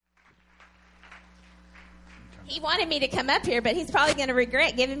He wanted me to come up here, but he's probably going to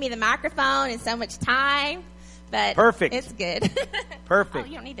regret giving me the microphone and so much time. But perfect. It's good. Perfect. Oh,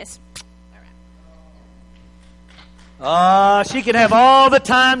 you don't need this. She can have all the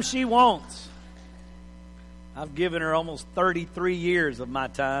time she wants. I've given her almost 33 years of my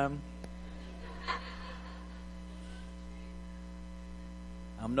time.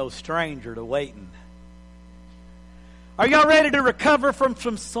 I'm no stranger to waiting. Are y'all ready to recover from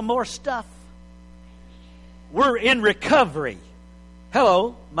some more stuff? We're in recovery.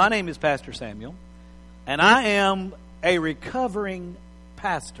 Hello, my name is Pastor Samuel, and I am a recovering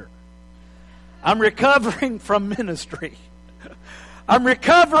pastor. I'm recovering from ministry. I'm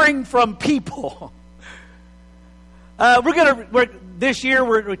recovering from people. This year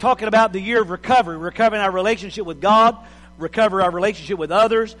we're talking about the year of recovery. We're recovering our relationship with God, recover our relationship with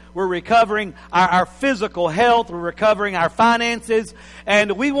others. We're recovering our physical health. We're recovering our finances.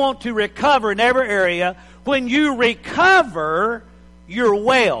 And we want to recover in every area. When you recover, you're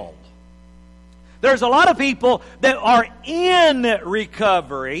well. There's a lot of people that are in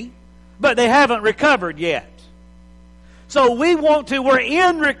recovery, but they haven't recovered yet. So we're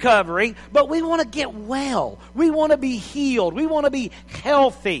in recovery, but we want to get well. We want to be healed. We want to be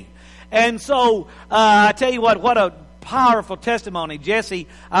healthy. And so, I tell you what a powerful testimony. Jessie,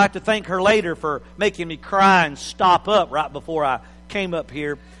 I have to thank her later for making me cry and stop up right before I came up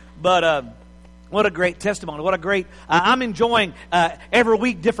here. But, what a great testimony. What a great, I'm enjoying every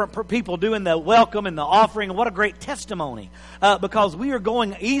week different people doing the welcome and the offering. And what a great testimony. Because we are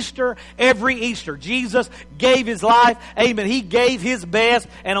going Easter, every Easter. Jesus gave His life. Amen. He gave His best.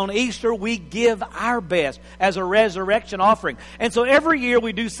 And on Easter, we give our best as a resurrection offering. And so every year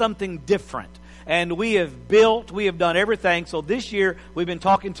we do something different. And we have done everything. So this year we've been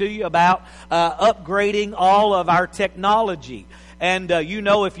talking to you about upgrading all of our technology. And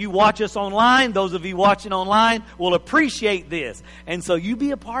if you watch us online, those of you watching online will appreciate this. And so you be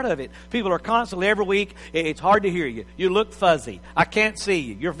a part of it. People are constantly, every week, it's hard to hear you. You look fuzzy. I can't see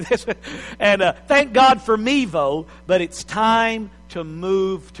you. You're this. And thank God for Mevo, but it's time to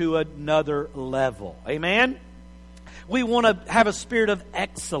move to another level. Amen? We want to have a spirit of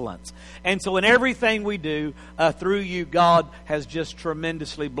excellence. And so in everything we do, through you, God has just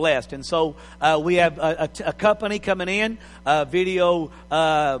tremendously blessed. And so we have a company coming in, Video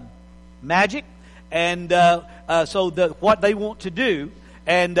Magic. And what they want to do,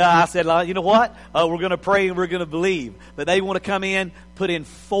 and I said, you know what? We're going to pray and we're going to believe. But they want to come in, put in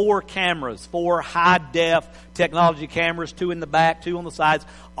 4 cameras, 4 high-def technology cameras, 2 in the back, 2 on the sides,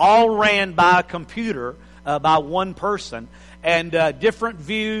 all ran by a computer, by one person, and different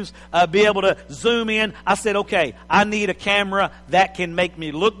views, be able to zoom in. I said, okay, I need a camera that can make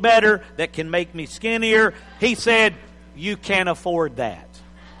me look better, that can make me skinnier. He said, you can't afford that.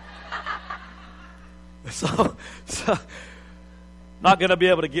 So not going to be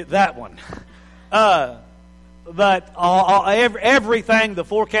able to get that one. But everything, the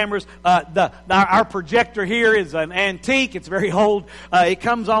 4 cameras, our projector here is an antique. It's very old. It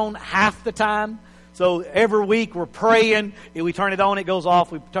comes on half the time. So every week we're praying. We turn it on, it goes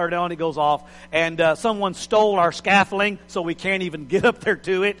off. We turn it on, it goes off. And someone stole our scaffolding, so we can't even get up there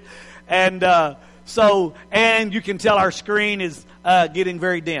to it. And and you can tell our screen is getting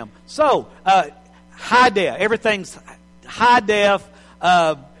very dim. So high def, everything's high def.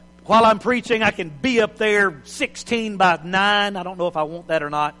 While I'm preaching, I can be up there 16 by 9. I don't know if I want that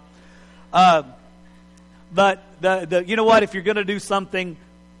or not. But you know what? If you're going to do something,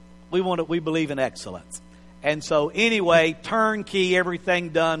 we believe in excellence. And so anyway, turnkey, everything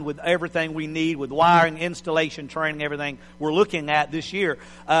done with everything we need with wiring, installation, training, everything we're looking at this year,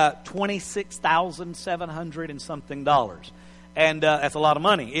 $26,700 and something. And that's a lot of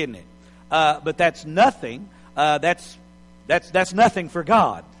money, isn't it? But that's nothing. That's nothing for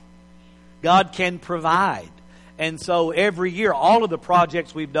God. God can provide. And so every year, all of the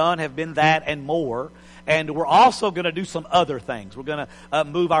projects we've done have been that and more. And we're also going to do some other things. We're going to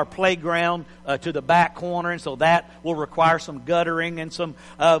move our playground to the back corner, and so that will require some guttering and some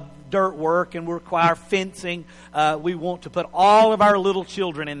dirt work, and will require fencing. We want to put all of our little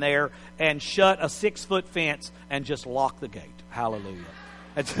children in there and shut a 6-foot fence and just lock the gate. Hallelujah.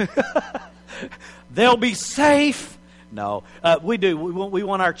 They'll be safe. No, we do. We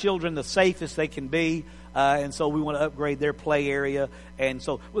want our children the safest they can be, and so we want to upgrade their play area. And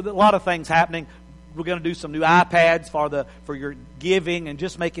so with a lot of things happening, we're going to do some new iPads for your giving and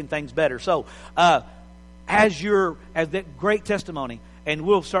just making things better. So as that great testimony, and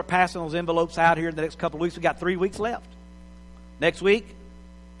we'll start passing those envelopes out here in the next couple of weeks. We've got 3 weeks left. Next week,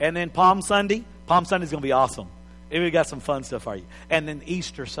 and then Palm Sunday. Palm Sunday is going to be awesome. We got some fun stuff for you. And then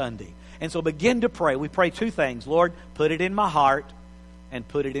Easter Sunday. And so begin to pray. We pray two things. Lord, put it in my heart and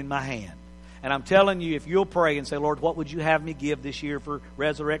put it in my hand. And I'm telling you, if you'll pray and say, Lord, what would you have me give this year for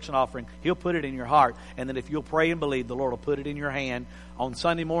resurrection offering? He'll put it in your heart. And then if you'll pray and believe, the Lord will put it in your hand. On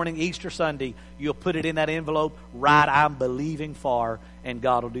Sunday morning, Easter Sunday, you'll put it in that envelope. Right, I'm believing for, and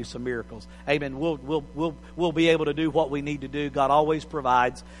God will do some miracles. Amen. We'll be able to do what we need to do. God always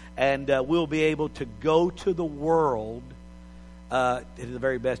provides. And we'll be able to go to the world to the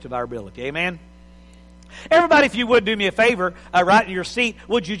very best of our ability. Amen. Everybody, if you would do me a favor, right in your seat,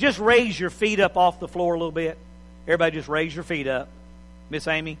 would you just raise your feet up off the floor a little bit? Everybody just raise your feet up. Miss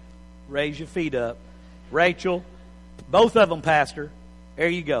Amy, raise your feet up. Rachel, both of them, Pastor. There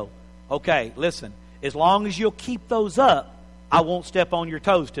you go. Okay, listen. As long as you'll keep those up, I won't step on your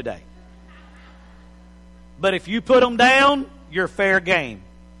toes today. But if you put them down, you're fair game.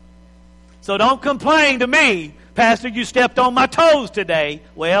 So don't complain to me, Pastor, you stepped on my toes today.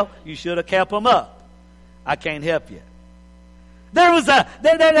 Well, you should have kept them up. I can't help you. There was a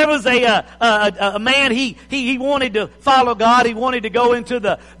man, he wanted to follow God. He wanted to go into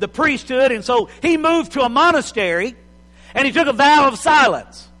the priesthood. And so he moved to a monastery and he took a vow of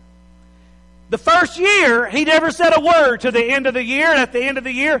silence. The first year, he never said a word to the end of the year. And at the end of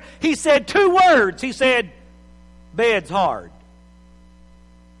the year, he said 2 words. He said, bed's hard.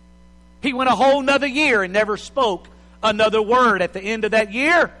 He went a whole nother year and never spoke another word. At the end of that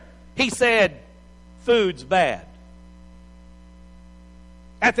year, he said, food's bad.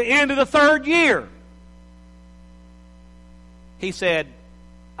 At the end of the 3rd year, he said,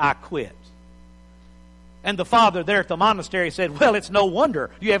 I quit. And the father there at the monastery said, well, it's no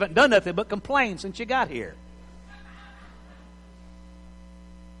wonder you haven't done nothing but complain since you got here.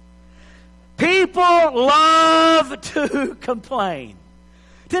 People love to complain.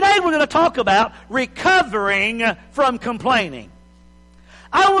 Today we're going to talk about recovering from complaining.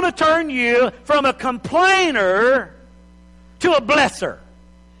 I want to turn you from a complainer to a blesser.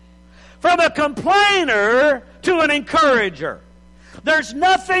 From a complainer to an encourager. There's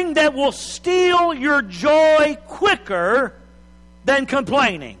nothing that will steal your joy quicker than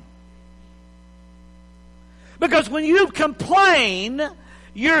complaining. Because when you complain,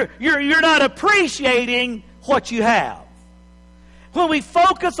 you're not appreciating what you have. When we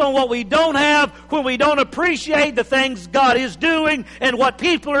focus on what we don't have, when we don't appreciate the things God is doing and what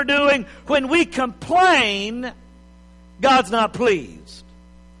people are doing, when we complain, God's not pleased.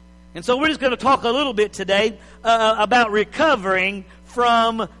 And so we're just going to talk a little bit today about recovering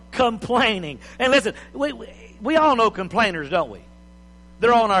from complaining. And listen, we all know complainers, don't we?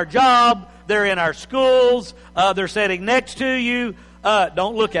 They're on our job, they're in our schools, they're sitting next to you.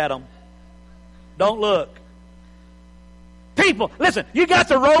 Don't look at them. Don't look. People, listen, you got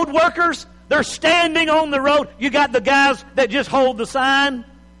the road workers, they're standing on the road. You got the guys that just hold the sign.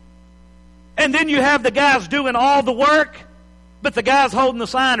 And then you have the guys doing all the work, but the guys holding the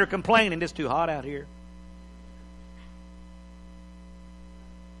sign are complaining, it's too hot out here.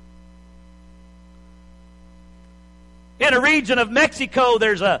 In a region of Mexico,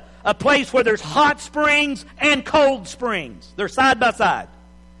 there's a place where there's hot springs and cold springs. They're side by side.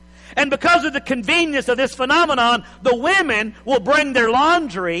 And because of the convenience of this phenomenon, the women will bring their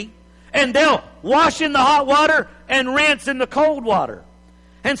laundry and they'll wash in the hot water and rinse in the cold water.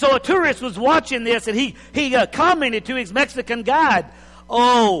 And so a tourist was watching this and he commented to his Mexican guide,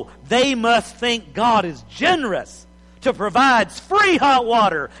 oh, they must think God is generous to provide free hot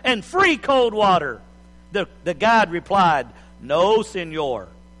water and free cold water. The guide replied, no, senor.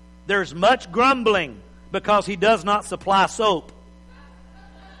 There's much grumbling because he does not supply soap.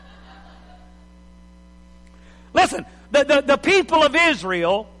 Listen, the people of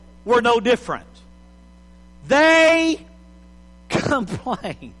Israel were no different. They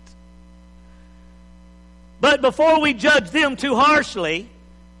complained. But before we judge them too harshly,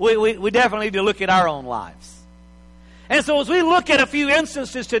 we definitely need to look at our own lives. And so as we look at a few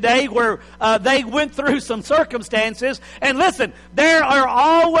instances today where they went through some circumstances, and listen, there are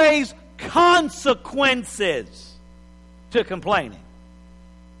always consequences to complaining.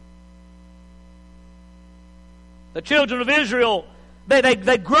 The children of Israel,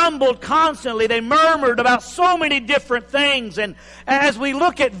 they grumbled constantly. They murmured about so many different things. And as we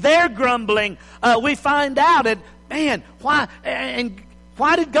look at their grumbling, we find out that, man, why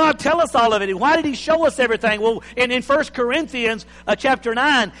did God tell us all of it? Why did He show us everything? Well, in 1 Corinthians chapter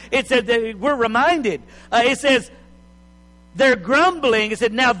 9, it said that we're reminded. It says, they're grumbling. It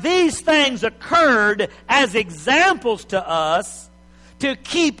said, now these things occurred as examples to us, to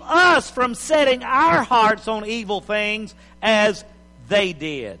keep us from setting our hearts on evil things as they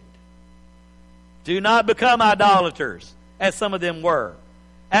did. Do not become idolaters, as some of them were.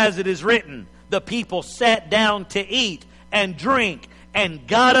 As it is written, the people sat down to eat and drink and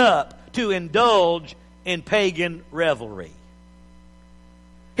got up to indulge in pagan revelry.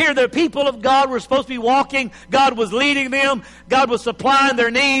 Here, the people of God were supposed to be walking. God was leading them. God was supplying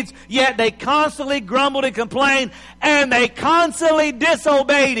their needs. Yet they constantly grumbled and complained, and they constantly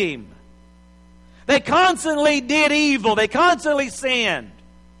disobeyed Him. They constantly did evil. They constantly sinned.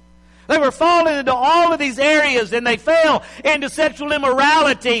 They were falling into all of these areas, and they fell into sexual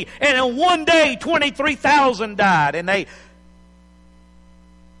immorality. And in one day, 23,000 died. And they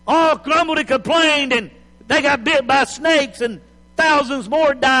all grumbled and complained, and they got bit by snakes, and thousands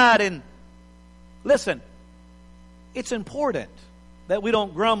more died. And listen, it's important that we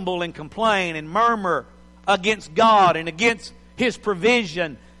don't grumble and complain and murmur against God and against His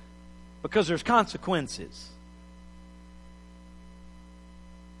provision, because there's consequences.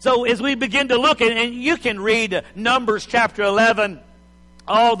 So as we begin to look at, and you can read Numbers chapter 11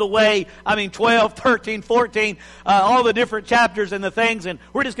 all the way, 12, 13, 14, all the different chapters and the things, and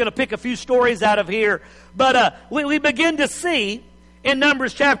we're just going to pick a few stories out of here. But we begin to see in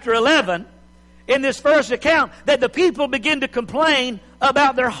Numbers chapter 11, in this first account, that the people begin to complain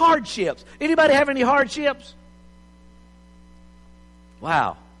about their hardships. Anybody have any hardships?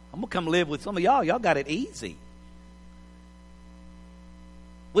 Wow, I'm going to come live with some of y'all. Y'all got it easy.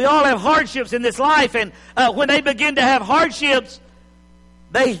 We all have hardships in this life, and when they begin to have hardships,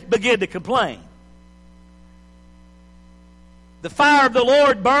 they begin to complain. The fire of the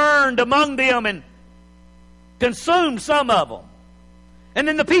Lord burned among them and consumed some of them. And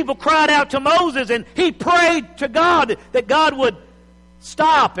then the people cried out to Moses, and he prayed to God that God would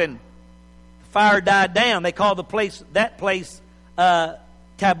stop, and the fire died down. They called that place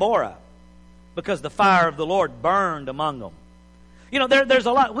Taborah, because the fire of the Lord burned among them. You know, there's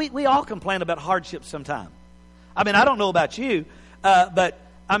a lot. We all complain about hardships sometime. I don't know about you, but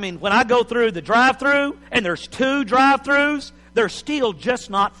when I go through the drive-thru and there's 2 drive-thrus, they're still just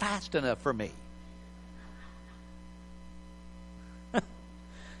not fast enough for me.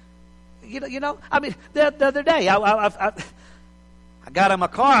 The other day, I got in my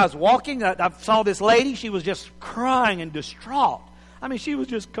car. I was walking. I saw this lady. She was just crying and distraught. She was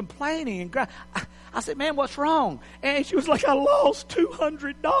just complaining and crying. I said, "Man, what's wrong?" And she was like, "I lost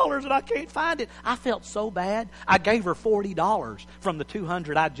 $200 and I can't find it." I felt so bad. I gave her $40 from the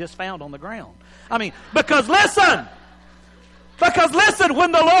 $200 I just found on the ground. Because listen,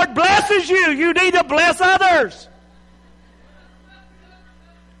 when the Lord blesses you, you need to bless others.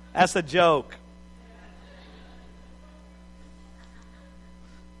 That's a joke.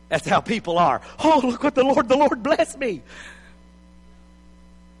 That's how people are. Oh, look what the Lord blessed me.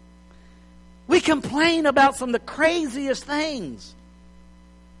 We complain about some of the craziest things.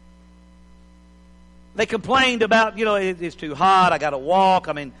 They complained about, it's too hot. I got to walk.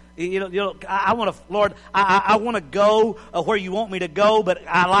 I want to, Lord, I want to go where you want me to go, but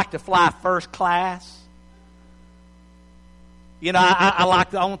I like to fly first class. I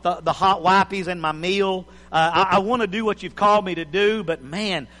want the hot wipes in my meal. I want to do what you've called me to do, but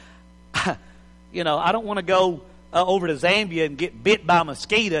man, I don't want to go over to Zambia and get bit by a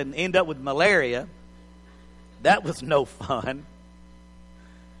mosquito and end up with malaria. That was no fun.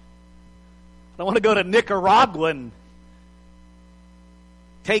 I don't want to go to Nicaragua and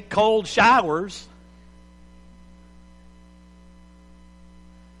take cold showers.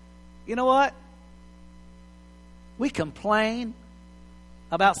 You know what? We complain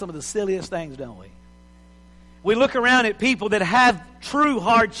about some of the silliest things, don't we? We look around at people that have true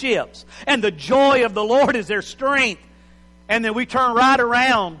hardships, and the joy of the Lord is their strength. And then we turn right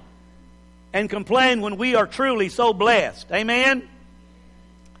around and complain when we are truly so blessed. Amen?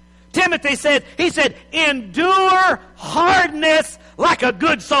 Timothy said, endure hardness like a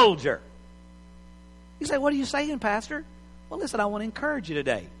good soldier. You say, what are you saying, Pastor? Well, listen, I want to encourage you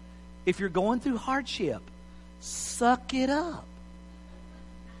today. If you're going through hardship, suck it up.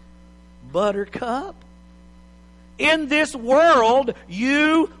 Buttercup. In this world,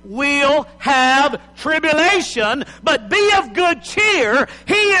 you will have tribulation, but be of good cheer.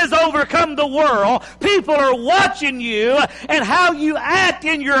 He has overcome the world. People are watching you, and how you act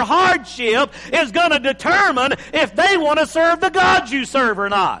in your hardship is going to determine if they want to serve the God you serve or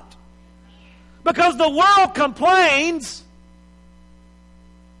not. Because the world complains.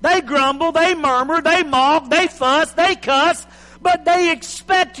 They grumble, they murmur, they mock, they fuss, they cuss, but they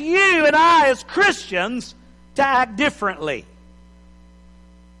expect you and I as Christians to act differently.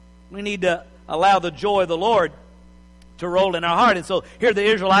 We need to allow the joy of the Lord to roll in our heart. And so here the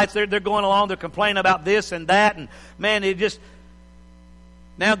Israelites, they're going along, they're complaining about this and that, and man,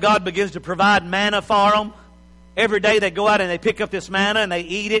 Now God begins to provide manna for them. Every day they go out and they pick up this manna and they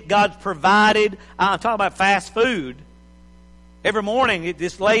eat it. God's provided. I'm talking about fast food. Every morning, it's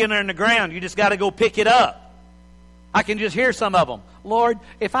just laying there in the ground. You just got to go pick it up. I can just hear some of them. Lord,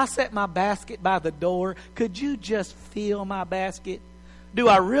 if I set my basket by the door, could you just fill my basket? Do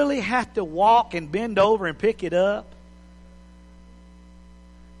I really have to walk and bend over and pick it up?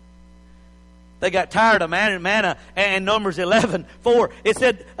 They got tired of manna. And Numbers 11:4, it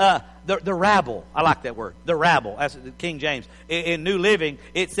said the rabble. I like that word, the rabble. That's King James. In New Living,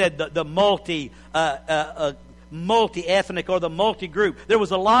 it said the multi-ethnic or the multi-group. There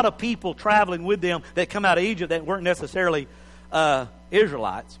was a lot of people traveling with them that come out of Egypt that weren't necessarily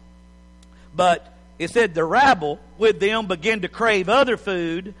Israelites. But it said the rabble with them began to crave other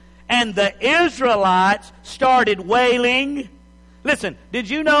food, and the Israelites started wailing. Listen, did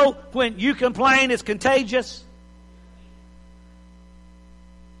you know when you complain it's contagious?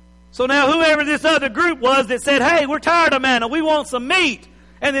 So now whoever this other group was that said, hey, we're tired of manna, we want some meat.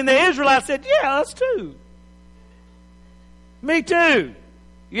 And then the Israelites said, yeah, us too. Me too.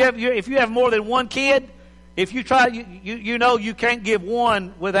 If you have more than one kid, if you try, you know you can't give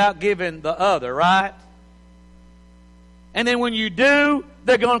one without giving the other, right? And then when you do,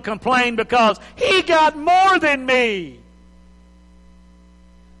 they're going to complain because he got more than me.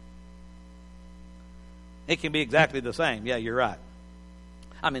 It can be exactly the same. Yeah, you're right.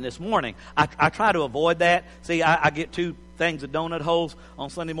 I mean, this morning, I try to avoid that. See, I get 2 things of donut holes on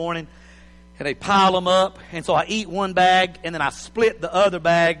Sunday morning, and they pile them up. And so I eat one bag, and then I split the other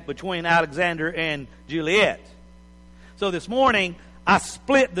bag between Alexander and Juliet. So this morning, I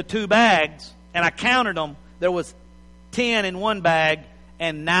split the 2 bags, and I counted them. There was 10 in one bag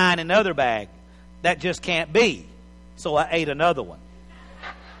and 9 in the other bag. That just can't be. So I ate another one.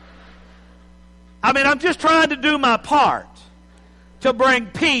 I mean, I'm just trying to do my part to bring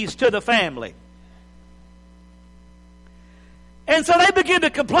peace to the family. And so they began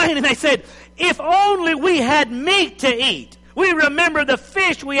to complain, and they said, if only we had meat to eat. We remember the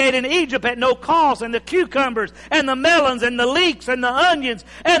fish we ate in Egypt at no cost, and the cucumbers, and the melons, and the leeks, and the onions,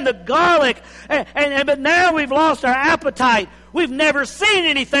 and the garlic. But now we've lost our appetite. We've never seen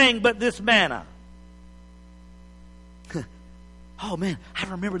anything but this manna. Oh, man, I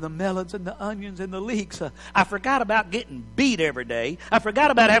remember the melons and the onions and the leeks. I forgot about getting beat every day. I forgot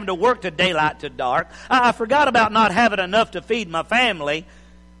about having to work to daylight to dark. I forgot about not having enough to feed my family.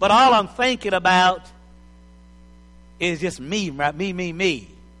 But all I'm thinking about is just me, right? Me.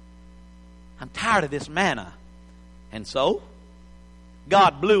 I'm tired of this manna. And so,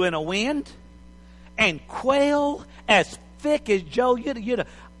 God blew in a wind, and quail as thick as Joe, you'd have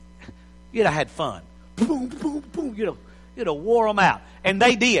had fun. Boom, boom, boom, you'd have wore them out. And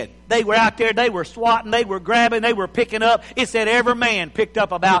they did. They were out there, they were swatting, they were grabbing, they were picking up. It said every man picked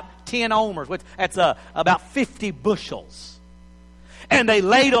up about 10 omers, which that's about 50 bushels. And they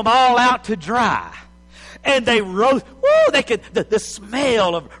laid them all out to dry. And they roast. Woo! They could the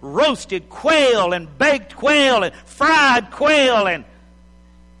smell of roasted quail and baked quail and fried quail, and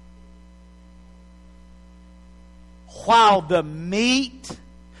while the meat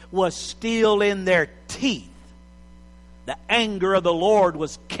was still in their teeth, the anger of the Lord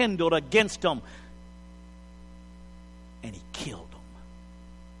was kindled against them, and He killed them.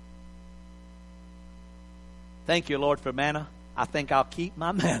 Thank you, Lord, for manna. I think I'll keep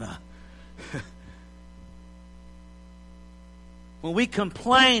my manna. When we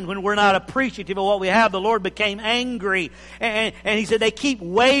complain, when we're not appreciative of what we have, the Lord became angry. And He said, they keep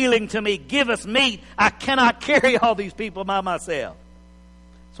wailing to me, give us meat. I cannot carry all these people by myself.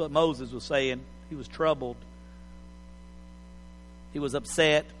 That's what Moses was saying. He was troubled. He was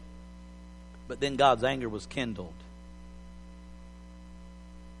upset. But then God's anger was kindled.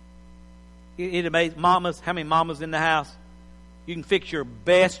 It amazed mamas. How many mamas in the house? You can fix your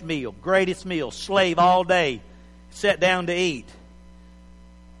best meal, greatest meal, slave all day, sit down to eat.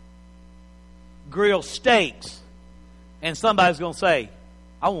 Grill steaks, and somebody's going to say,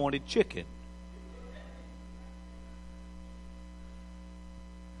 I wanted chicken.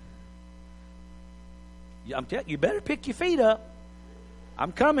 I'm telling you, better pick your feet up.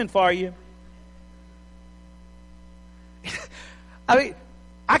 I'm coming for you. I mean,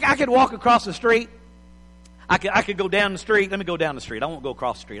 I could walk across the street. I could go down the street. Let me go down the street. I won't go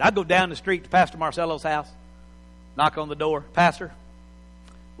across the street. I'd go down the street to Pastor Marcello's house, knock on the door. Pastor,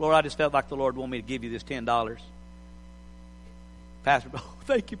 Lord, I just felt like the Lord wanted me to give you this $10. Pastor, oh,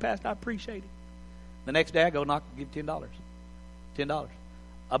 thank you, Pastor. I appreciate it. The next day I go knock, give $10. $10.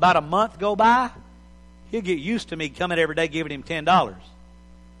 About a month go by, he'll get used to me coming every day giving him $10.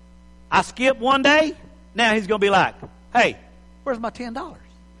 I skip one day, now he's going to be like, hey, where's my $10?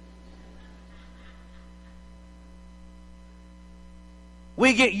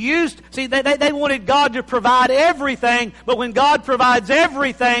 We get used. See, they wanted God to provide everything, but when God provides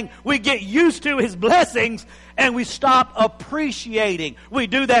everything, we get used to His blessings and we stop appreciating. We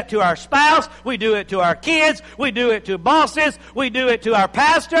do that to our spouse. We do it to our kids. We do it to bosses. We do it to our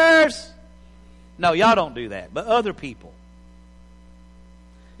pastors. No, y'all don't do that, but other people.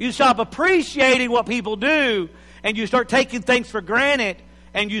 You stop appreciating what people do, and you start taking things for granted,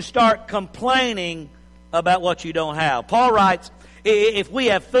 and you start complaining about what you don't have. Paul writes, if we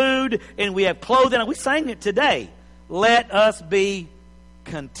have food and we have clothing, and we sang it today, let us be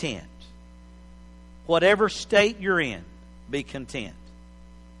content. Whatever state you're in, be content.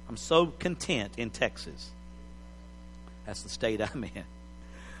 I'm so content in Texas. That's the state I'm in.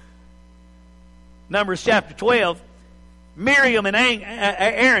 Numbers chapter 12, Miriam and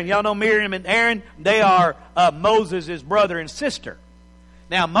Aaron. Y'all know Miriam and Aaron? They are Moses' brother and sister.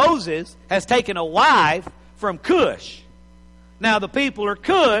 Now Moses has taken a wife from Cush. Now the people of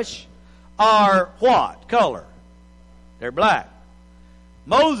Cush are what color? They're black.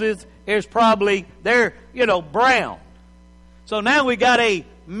 Moses is probably, they're, brown. So now we got a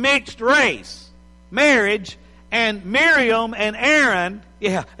mixed race marriage, and Miriam and Aaron,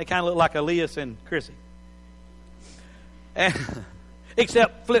 yeah, they kind of look like Elias and Chrissy.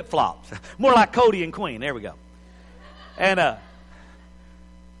 Except flip-flops. More like Cody and Queen. There we go. And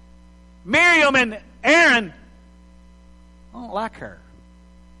Miriam and Aaron, I don't like her.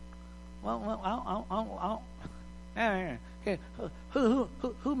 Well,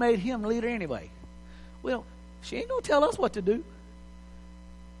 who made him leader anyway? Well, she ain't going to tell us what to do.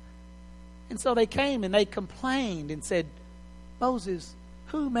 And so they came and they complained and said, Moses,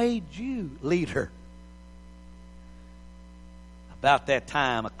 who made you leader? About that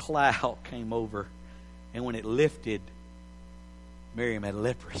time, a cloud came over, and when it lifted, Miriam had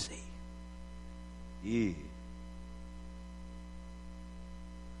leprosy. Yeah.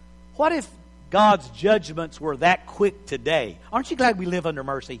 What if God's judgments were that quick today? Aren't you glad we live under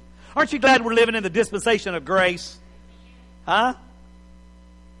mercy? Aren't you glad we're living in the dispensation of grace? Huh?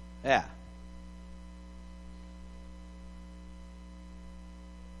 Yeah.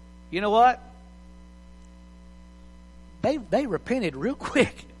 You know what? They repented real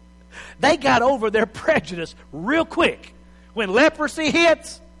quick. They got over their prejudice real quick. When leprosy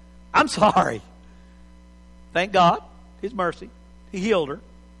hits, I'm sorry. Thank God, His mercy. He healed her.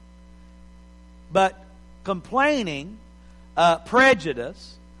 But complaining,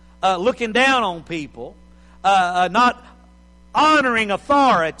 prejudice, looking down on people, not honoring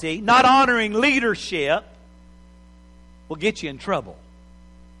authority, not honoring leadership will get you in trouble.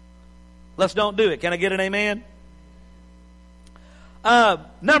 Let's don't do it. Can I get an amen?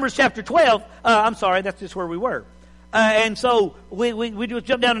 Numbers chapter 12. I'm sorry, that's just where we were. And so we just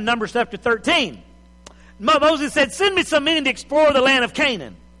jump down to Numbers chapter 13. Moses said, send me some men to explore the land of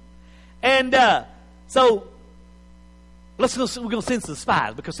Canaan. And so we're going to send some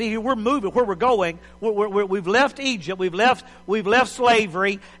spies, because see, we're moving where we're going. We've left Egypt, we've left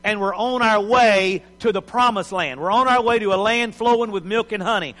slavery, and we're on our way to the promised land. We're on our way to a land flowing with milk and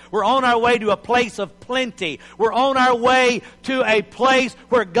honey. We're on our way to a place of plenty. We're on our way to a place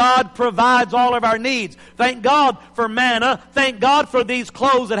where God provides all of our needs. Thank God for manna. Thank God for these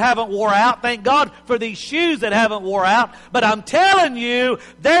clothes that haven't wore out. Thank God for these shoes that haven't wore out. But I'm telling you,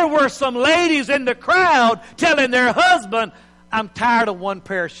 there were some ladies in the crowd telling their husband, I'm tired of one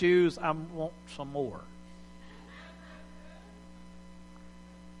pair of shoes. I want some more.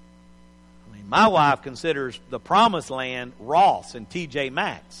 I mean, my wife considers the promised land Ross and TJ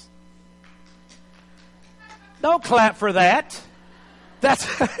Maxx. Don't clap for that. That's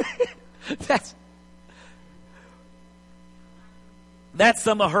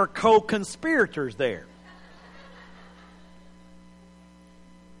some of her co-conspirators there.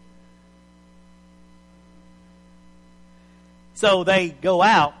 So they go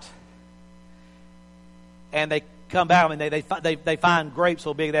out, and they come back, and they find grapes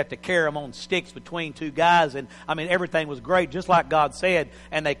so big they have to carry them on sticks between two guys. And I mean, everything was great, just like God said.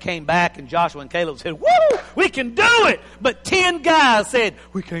 And they came back, and Joshua and Caleb said, "Woo, we can do it!" But 10 guys said,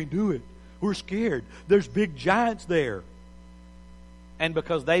 "We can't do it. We're scared. There's big giants there." And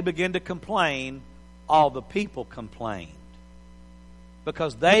because they began to complain, all the people complained.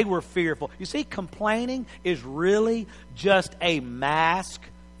 Because they were fearful. You see, complaining is really just a mask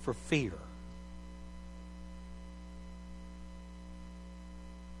for fear.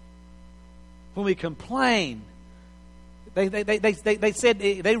 When we complain, they said,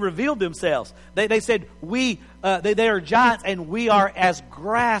 they revealed themselves. They said, they are giants, and we are as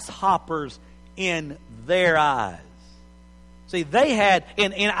grasshoppers in their eyes. See, they had,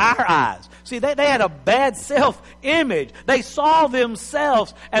 in our eyes, they had a bad self-image. They saw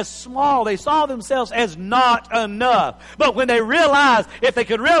themselves as small. They saw themselves as not enough. But when they realized, if they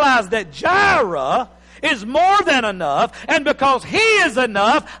could realize that Jireh is more than enough, and because He is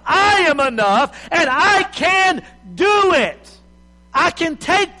enough, I am enough, and I can do it. I can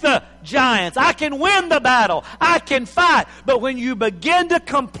take the giants. I can win the battle. I can fight. But when you begin to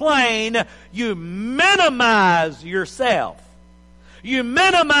complain, you minimize yourself. You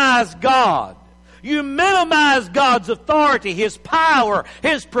minimize God. You minimize God's authority, His power,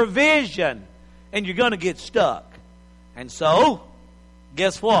 His provision, and you're going to get stuck. And so,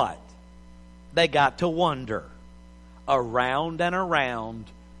 guess what? They got to wander around and around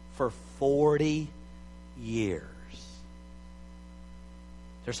for 40 years.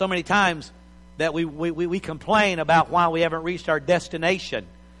 There's so many times that we complain about why we haven't reached our destination.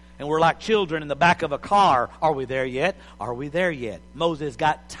 And we're like children in the back of a car. Are we there yet? Are we there yet? Moses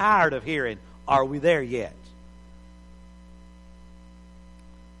got tired of hearing, are we there yet?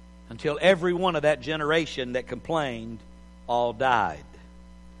 Until every one of that generation that complained all died.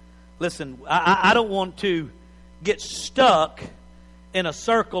 Listen, I don't want to get stuck in a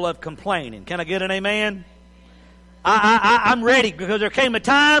circle of complaining. Can I get an amen? I'm ready, because there came a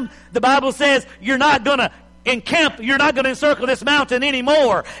time, the Bible says, you're not going to encamp, you're not going to encircle this mountain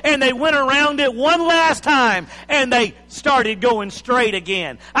anymore. And they went around it one last time, and they started going straight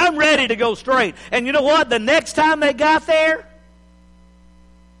again. I'm ready to go straight. And you know what? The next time they got there,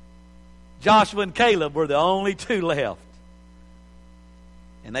 Joshua and Caleb were the only two left.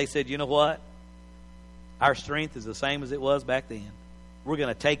 And they said, you know what? Our strength is the same as it was back then. We're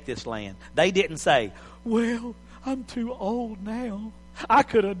going to take this land. They didn't say, well, I'm too old now. I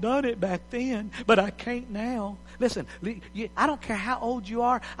could have done it back then, but I can't now. Listen, I don't care how old you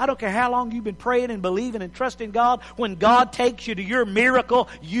are. I don't care how long you've been praying and believing and trusting God. When God takes you to your miracle,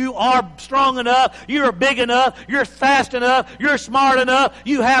 you are strong enough. You're big enough. You're fast enough. You're smart enough.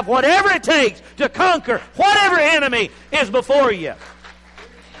 You have whatever it takes to conquer whatever enemy is before you.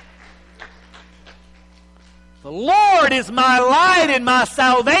 The Lord is my light and my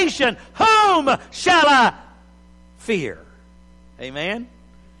salvation. Whom shall I fear? Amen.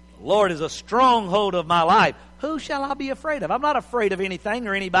 The Lord is a stronghold of my life. Who shall I be afraid of? I'm not afraid of anything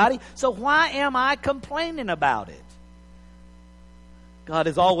or anybody. So why am I complaining about it? God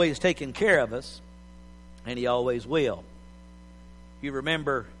has always taken care of us, and He always will. You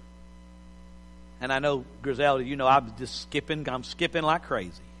remember, and I know, Griselda, you know I'm skipping like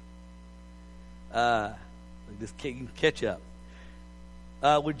crazy. Just catch up.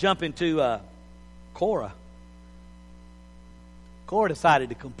 We jump into Korah. Korah decided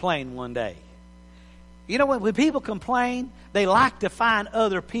to complain one day. You know, when people complain, they like to find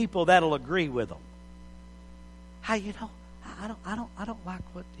other people that'll agree with them. Hey, you know, I don't like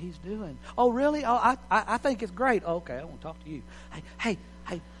what he's doing. Oh, really? Oh, I think it's great. Okay, I want to talk to you. Hey,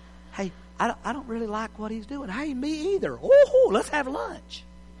 I don't really like what he's doing. Hey, me either. Oh, let's have lunch.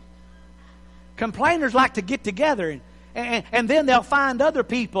 Complainers like to get together and then they'll find other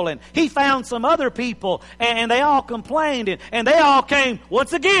people, and he found some other people, and they all complained, and they all came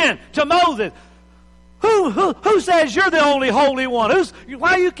once again to Moses. Who says you're the only holy one?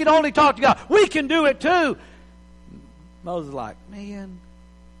 Why you can only talk to God? We can do it too. Moses is like, man.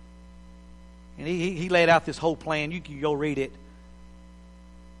 And he laid out this whole plan. You can go read it.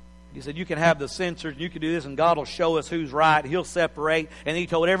 He said, you can have the censers, you can do this, and God will show us who's right. He'll separate. And he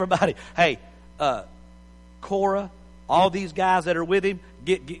told everybody, hey, Korah, all these guys that are with him,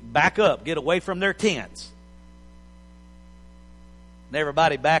 get back up. Get away from their tents. And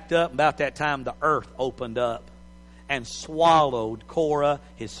everybody backed up. About that time, the earth opened up and swallowed Korah,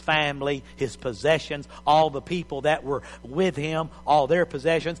 his family, his possessions, all the people that were with him, all their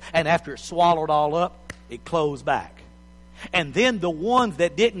possessions. And after it swallowed all up, it closed back. And then the ones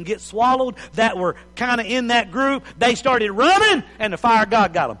that didn't get swallowed, that were kind of in that group, they started running, and the fire of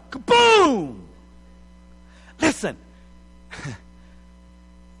God got them. Kaboom! Listen.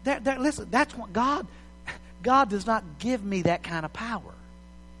 Listen, that's what God does not give me that kind of power.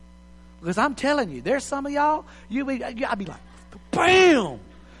 Because I'm telling you, there's some of y'all, I'd be like, bam!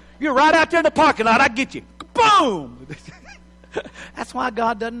 You're right out there in the parking lot, I get you. Boom! That's why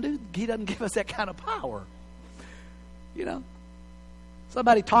God doesn't give us that kind of power. You know,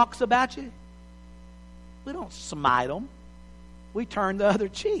 somebody talks about you, we don't smite them. We turn the other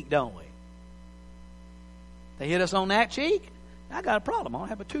cheek, don't we? They hit us on that cheek, I got a problem. I don't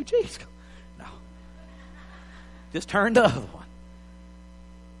have but two cheeks. No. Just turn the other one.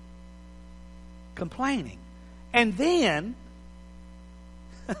 Complaining. And then,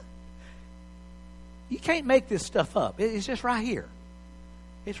 You can't make this stuff up. It's just right here.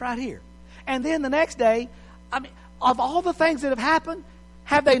 It's right here. And then the next day, I mean, of all the things that have happened,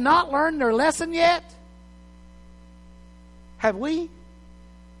 have they not learned their lesson yet? Have we?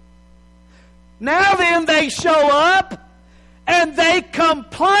 Now then, they show up and they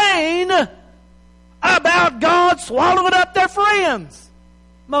complain about God swallowing up their friends.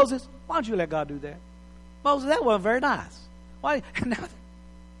 Moses, why don't you let God do that? Moses, that wasn't very nice. Why? Now,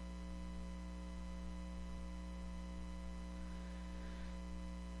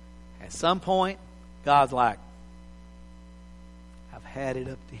 at some point, God's like, I've had it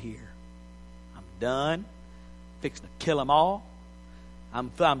up to here. I'm done. Fixing to kill them all.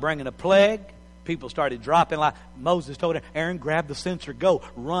 I'm bringing a plague. People started dropping like Moses told Aaron, grab the censer, go,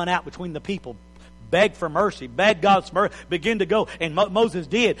 run out between the people, beg for mercy, beg God's mercy, begin to go. And Moses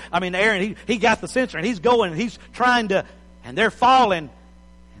did. I mean, Aaron, he got the censer and he's going and he's trying to, and they're falling.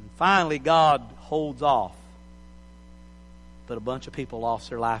 And finally God holds off. But a bunch of people lost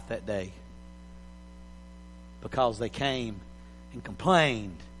their life that day because they came and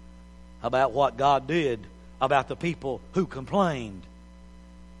complained about what God did about the people who complained.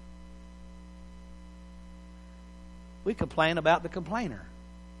 We complain about the complainer.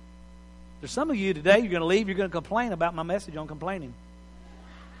 There's some of you today, you're going to leave, you're going to complain about my message on complaining.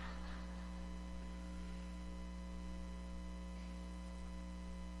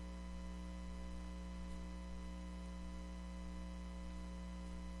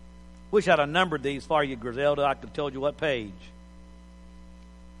 Wish I'd have numbered these for you, Griselda. I could have told you what page.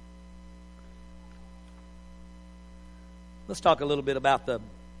 Let's talk a little bit about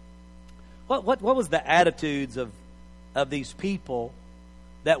what was the attitudes of these people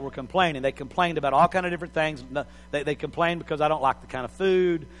that were complaining. They complained about all kind of different things. They complained because I don't like the kind of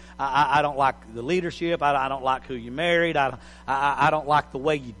food. I don't like the leadership. I don't like who you married. I don't like the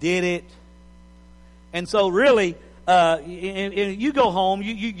way you did it. And so really, you go home,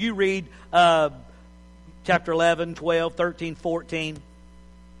 you read chapter 11, 12, 13, 14,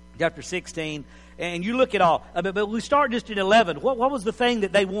 chapter 16, and you look at all. But we start just in 11. What was the thing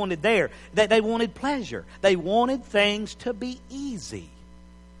that they wanted there? That they wanted pleasure. They wanted things to be easy.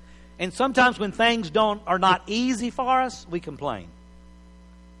 And sometimes when things are not easy for us, we complain.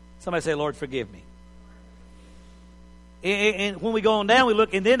 Somebody say, Lord, forgive me. And when we go on down, we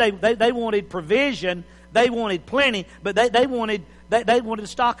look, and then they wanted provision. They wanted plenty, but they wanted to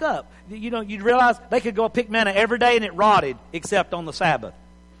stock up. You realize they could go pick manna every day and it rotted, except on the Sabbath.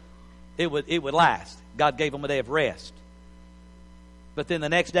 It would last. God gave them a day of rest. But then the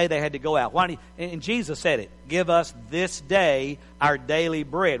next day they had to go out. And Jesus said it, give us this day our daily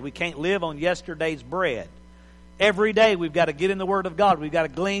bread. We can't live on yesterday's bread. Every day we've got to get in the Word of God. We've got to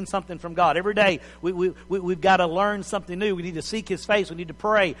glean something from God. Every day we've got to learn something new. We need to seek His face. We need to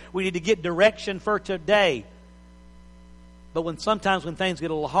pray. We need to get direction for today. But sometimes when things get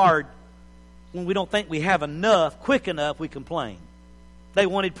a little hard, when we don't think we have enough, quick enough, we complain. They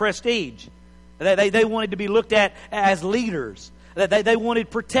wanted prestige. They wanted to be looked at as leaders. They wanted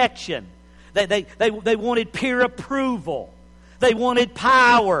protection. They wanted peer approval. They wanted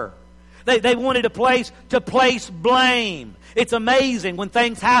power. They wanted a place to place blame. It's amazing when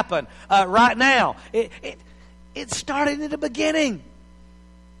things happen right now. It started in the beginning.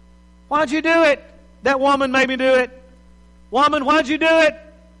 Why'd you do it? That woman made me do it. Woman, why'd you do it?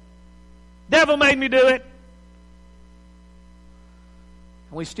 Devil made me do it.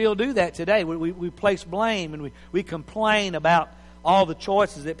 And we still do that today. We place blame and we complain about all the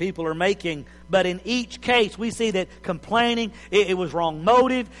choices that people are making. But in each case, we see that complaining, it was wrong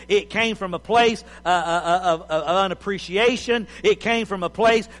motive. It came from a place of unappreciation. It came from a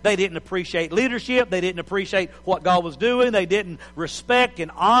place they didn't appreciate leadership. They didn't appreciate what God was doing. They didn't respect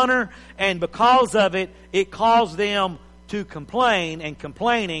and honor. And because of it, it caused them to complain. And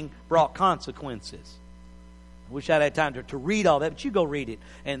complaining brought consequences. I wish I had time to read all that, but you go read it.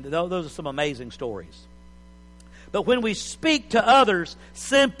 And those are some amazing stories. But when we speak to others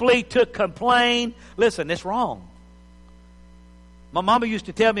simply to complain, listen, it's wrong. My mama used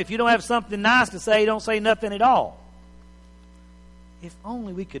to tell me, if you don't have something nice to say, don't say nothing at all. If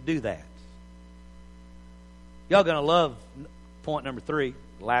only we could do that. Y'all going to love point number 3,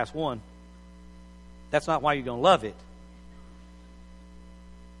 the last one. That's not why you're going to love it.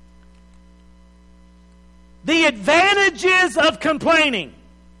 The advantages of complaining.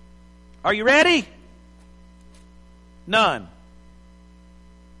 Are you ready? None.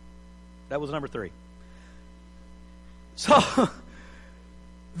 That was number 3. So,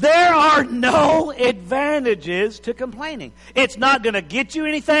 There are no advantages to complaining. It's not going to get you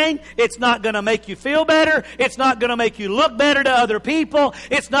anything. It's not going to make you feel better. It's not going to make you look better to other people.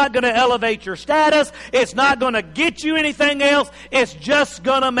 It's not going to elevate your status. It's not going to get you anything else. It's just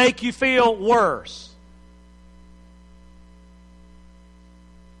going to make you feel worse.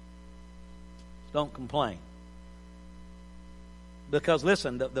 Don't complain. Because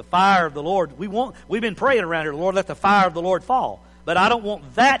listen, the fire of the Lord, we've been praying around here, Lord, let the fire of the Lord fall. But I don't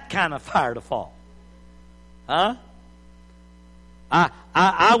want that kind of fire to fall. Huh?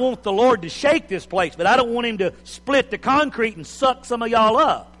 I want the Lord to shake this place, but I don't want Him to split the concrete and suck some of y'all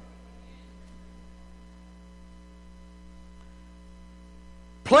up.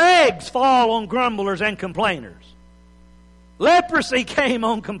 Plagues fall on grumblers and complainers. Leprosy came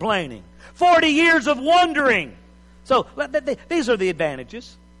on complaining. 40 years of wandering. So these are the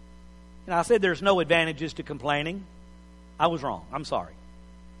advantages. And I said there's no advantages to complaining. I was wrong. I'm sorry.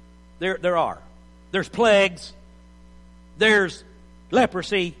 There are. There's plagues. There's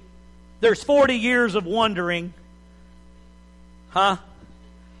leprosy. There's 40 years of wandering. Huh?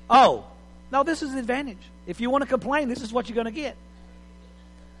 Oh, no, this is the advantage. If you want to complain, this is what you're going to get.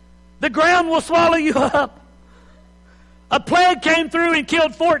 The ground will swallow you up. A plague came through and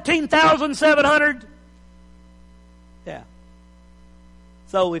killed 14,700. Yeah.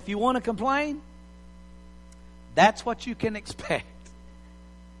 So if you want to complain, that's what you can expect.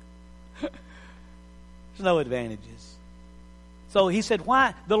 There's no advantages. So he said,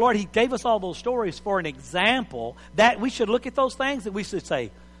 why? The Lord, He gave us all those stories for an example that we should look at those things and we should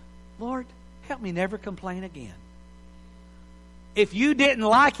say, Lord, help me never complain again. If you didn't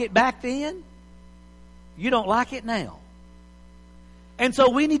like it back then, you don't like it now. And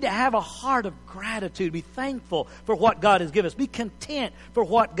so we need to have a heart of gratitude, be thankful for what God has given us, be content for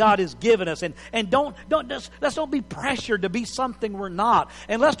what God has given us, and let's don't be pressured to be something we're not,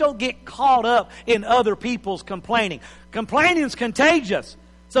 and let's don't get caught up in other people's complaining. Complaining is contagious.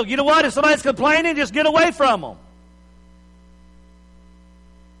 So you know what? If somebody's complaining, just get away from them.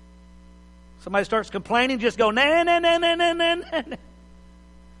 Somebody starts complaining, just go nah nah nah nah nah nah.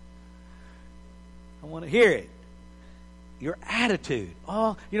 I want to hear it. Your attitude.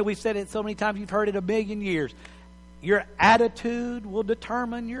 Oh, we've said it so many times, you've heard it a million years. Your attitude will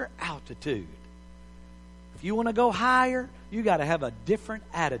determine your altitude. If you want to go higher, you got to have a different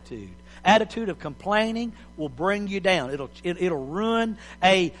attitude. Attitude of complaining will bring you down. It'll ruin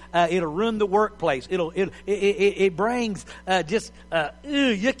the workplace. It brings just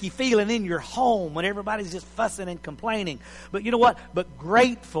yucky feeling in your home when everybody's just fussing and complaining. But you know what? But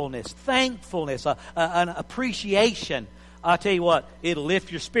gratefulness, thankfulness, an appreciation. I'll tell you what, it'll lift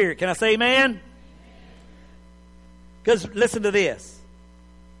your spirit. Can I say amen? Because listen to this.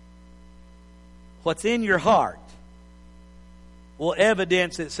 What's in your heart will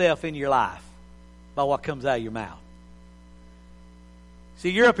evidence itself in your life by what comes out of your mouth.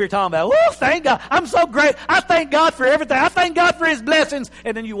 See, you're up here talking about, oh, thank God. I'm so great. I thank God for everything. I thank God for His blessings.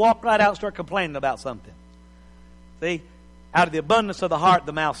 And then you walk right out and start complaining about something. See? Out of the abundance of the heart,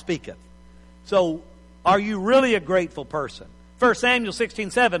 the mouth speaketh. So, are you really a grateful person? 1 Samuel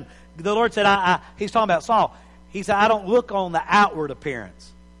 16:7, the Lord said, He's talking about Saul. He said, I don't look on the outward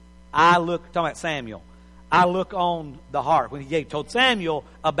appearance. Talking about Samuel. I look on the heart. When He told Samuel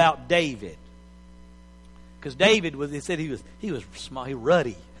about David. Because David he said he was small, he was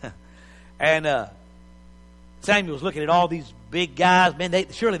ruddy. And Samuel was looking at all these big guys. Man,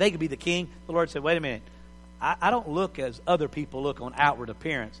 surely they could be the king. The Lord said, wait a minute. I don't look as other people look on outward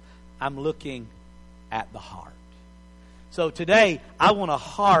appearance. I'm looking at the heart. So today, I want a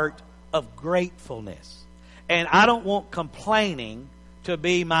heart of gratefulness. And I don't want complaining to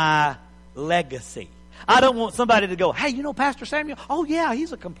be my legacy. I don't want somebody to go, hey, Pastor Samuel? Oh, yeah,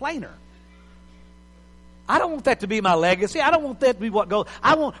 he's a complainer. I don't want that to be my legacy. I don't want that to be what goes.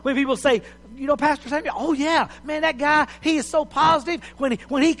 I want when people say, Pastor Samuel, oh, yeah, man, that guy, he is so positive.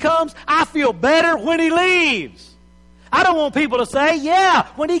 When he comes, I feel better when he leaves. I don't want people to say, yeah,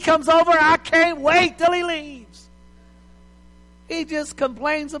 when he comes over, I can't wait till he leaves. He just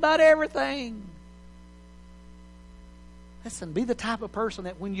complains about everything. Listen, be the type of person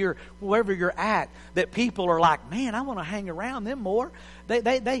that wherever you're at, that people are like, man, I want to hang around them more.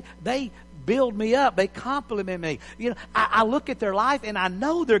 They build me up. They compliment me. I look at their life and I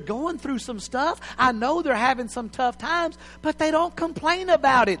know they're going through some stuff. I know they're having some tough times, but they don't complain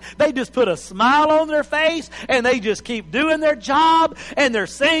about it. They just put a smile on their face and they just keep doing their job and they're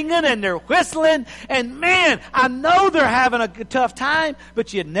singing and they're whistling. And man, I know they're having a tough time,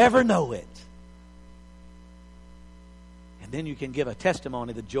 but you never know it. And then you can give a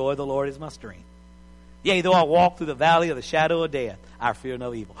testimony, the joy of the Lord is my strength. Yea, though I walk through the valley of the shadow of death, I fear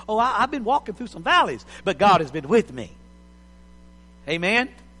no evil. Oh, I've been walking through some valleys, but God has been with me. Amen?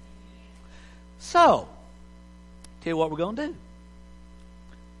 So, tell you what we're going to do.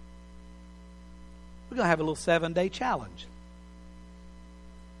 We're going to have a little 7-day challenge.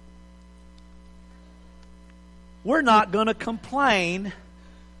 We're not going to complain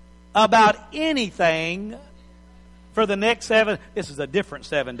about anything for the next 7. This is a different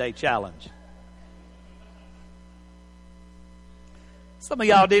 7-day challenge. Some of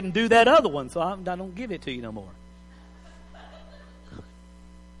y'all didn't do that other one, so I don't give it to you no more.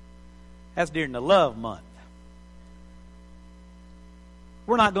 That's during the love month.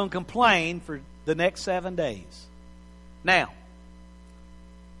 We're not going to complain for the next 7 days. Now,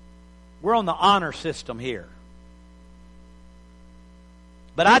 we're on the honor system here.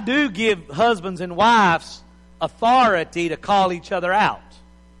 But I do give husbands and wives authority to call each other out.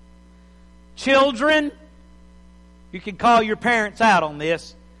 Children, you can call your parents out on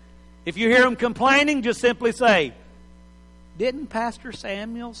this. If you hear them complaining, just simply say, didn't Pastor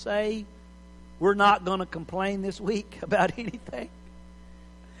Samuel say we're not going to complain this week about anything?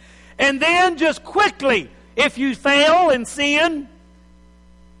 And then just quickly, if you fail and sin,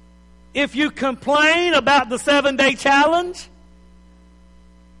 if you complain about the 7-day challenge,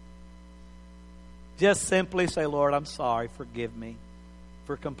 just simply say, Lord, I'm sorry, forgive me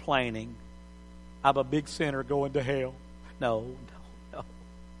for complaining. I'm a big sinner going to hell. No.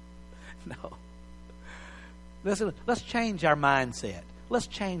 Listen, let's change our mindset. Let's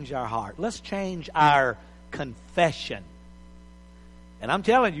change our heart. Let's change our confession. And I'm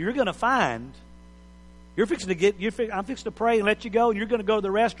telling you, you're going to find, I'm fixing to pray and let you go, and you're going to go to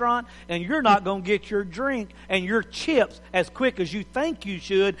the restaurant, and you're not going to get your drink and your chips as quick as you think you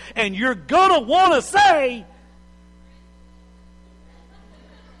should, and you're going to want to say,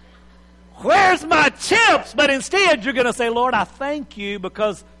 where's my chips? But instead, you're going to say, Lord, I thank you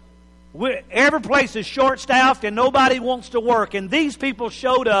because every place is short-staffed and nobody wants to work. And these people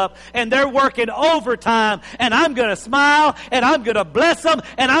showed up and they're working overtime. And I'm going to smile and I'm going to bless them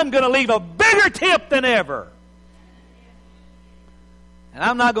and I'm going to leave a bigger tip than ever. And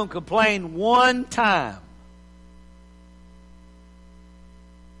I'm not going to complain one time.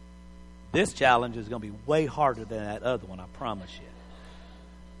 This challenge is going to be way harder than that other one, I promise you.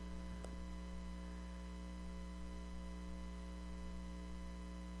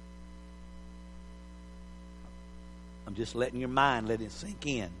 I'm just letting your mind let it sink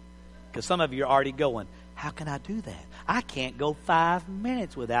in. Because some of you are already going, how can I do that? I can't go 5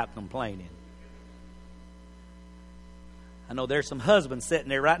 minutes without complaining. I know there's some husbands sitting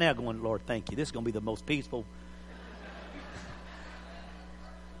there right now going, Lord, thank you. This is going to be the most peaceful.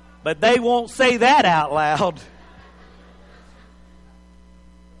 But they won't say that out loud.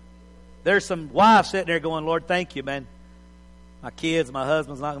 There's some wives sitting there going, Lord, thank you, man. My kids, my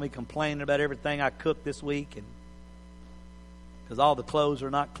husband's not going to be complaining about everything I cooked this week, and because all the clothes are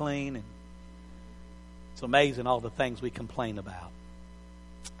not clean. And it's amazing all the things we complain about.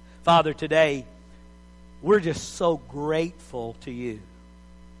 Father, today, we're just so grateful to you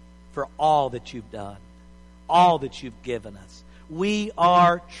for all that you've done, all that you've given us. We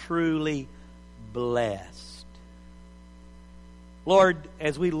are truly blessed. Lord,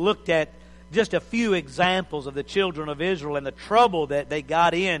 as we looked at just a few examples of the children of Israel and the trouble that they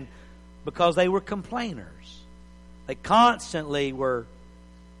got in because they were complainers. They constantly were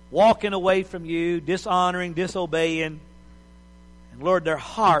walking away from you, dishonoring, disobeying. And Lord, their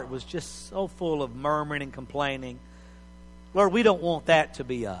heart was just so full of murmuring and complaining. Lord, we don't want that to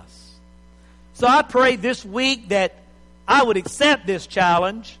be us. So I pray this week that I would accept this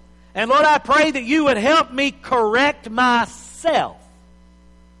challenge. And Lord, I pray that you would help me correct myself.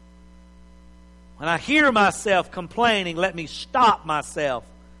 When I hear myself complaining, let me stop myself.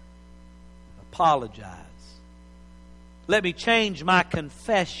 Apologize. Let me change my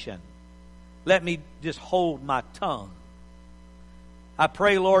confession. Let me just hold my tongue. I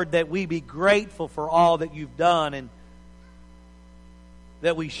pray, Lord, that we be grateful for all that you've done and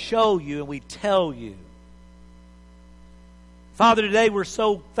that we show you and we tell you. Father, today we're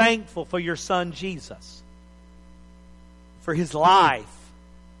so thankful for your Son, Jesus, for his life,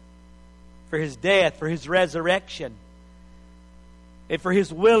 for his death, for his resurrection, and for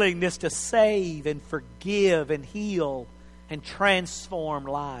his willingness to save and forgive and heal and transform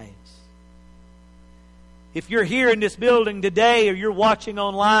lives. If you're here in this building today or you're watching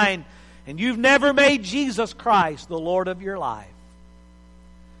online and you've never made Jesus Christ the Lord of your life,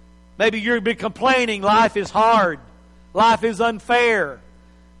 maybe you've been complaining life is hard, life is unfair.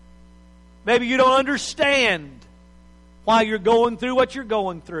 Maybe you don't understand why you're going through what you're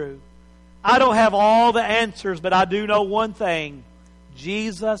going through. I don't have all the answers, but I do know one thing.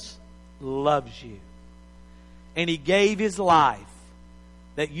 Jesus loves you. And He gave His life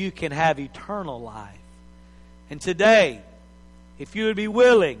that you can have eternal life. And today, if you would be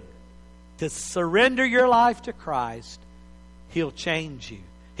willing to surrender your life to Christ, He'll change you.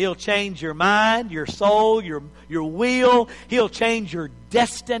 He'll change your mind, your soul, your will. He'll change your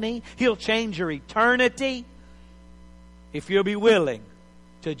destiny. He'll change your eternity. If you'll be willing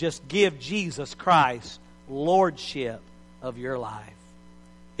to just give Jesus Christ lordship of your life.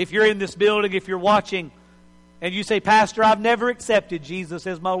 If you're in this building, if you're watching, and you say, Pastor, I've never accepted Jesus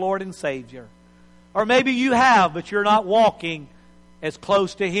as my Lord and Savior. Or maybe you have, but you're not walking as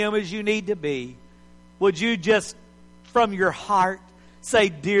close to Him as you need to be. Would you just, from your heart, say,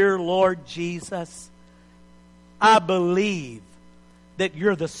 Dear Lord Jesus, I believe that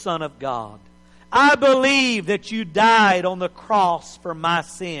you're the Son of God. I believe that you died on the cross for my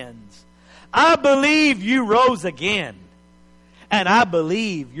sins. I believe you rose again. And I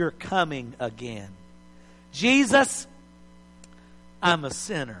believe you're coming again. Jesus, I'm a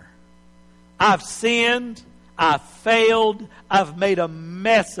sinner. I've sinned. I've failed. I've made a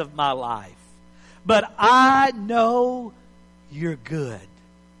mess of my life. But I know you're good.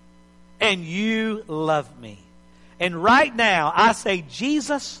 And you love me. And right now, I say,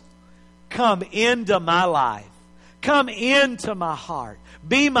 Jesus, come into my life. Come into my heart.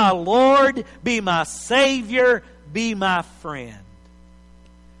 Be my Lord. Be my Savior. Be my friend.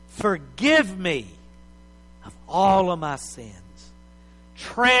 Forgive me of all of my sins.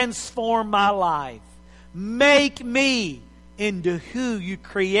 Transform my life. Make me into who you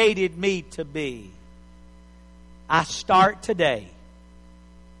created me to be. I start today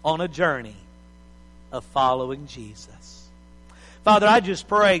on a journey of following Jesus. Father, I just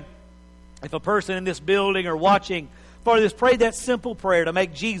pray, if a person in this building or watching for this, pray that simple prayer to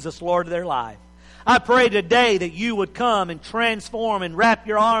make Jesus Lord of their life. I pray today that you would come and transform and wrap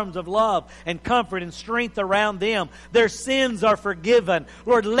your arms of love and comfort and strength around them. Their sins are forgiven.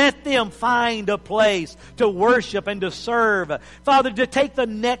 Lord, let them find a place to worship and to serve. Father, to take the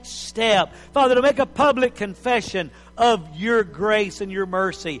next step. Father, to make a public confession of your grace and your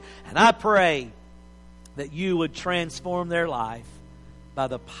mercy. And I pray that you would transform their life by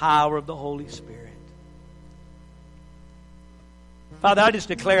the power of the Holy Spirit. Father, I just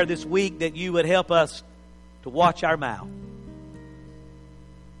declare this week that you would help us to watch our mouth.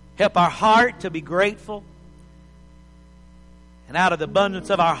 Help our heart to be grateful. And out of the abundance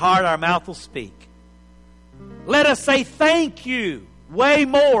of our heart, our mouth will speak. Let us say thank you way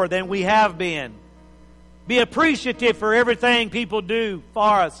more than we have been. Be appreciative for everything people do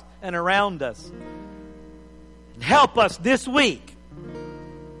for us and around us. And help us this week.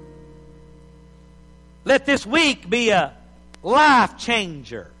 Let this week be a life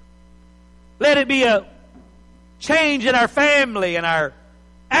changer. Let it be a change in our family and our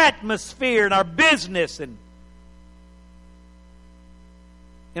atmosphere and our business and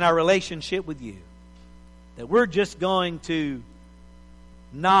in our relationship with you. That we're just going to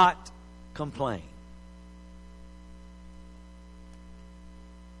not complain.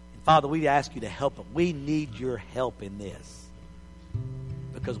 And Father, we ask you to help us. We need your help in this.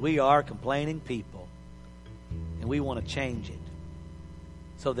 Because we are complaining people. And we want to change it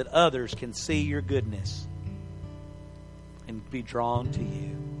so that others can see your goodness and be drawn to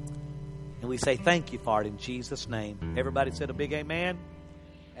you. And we say thank you for it in Jesus' name. Everybody said a big amen.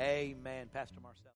 Amen. Pastor Marcel.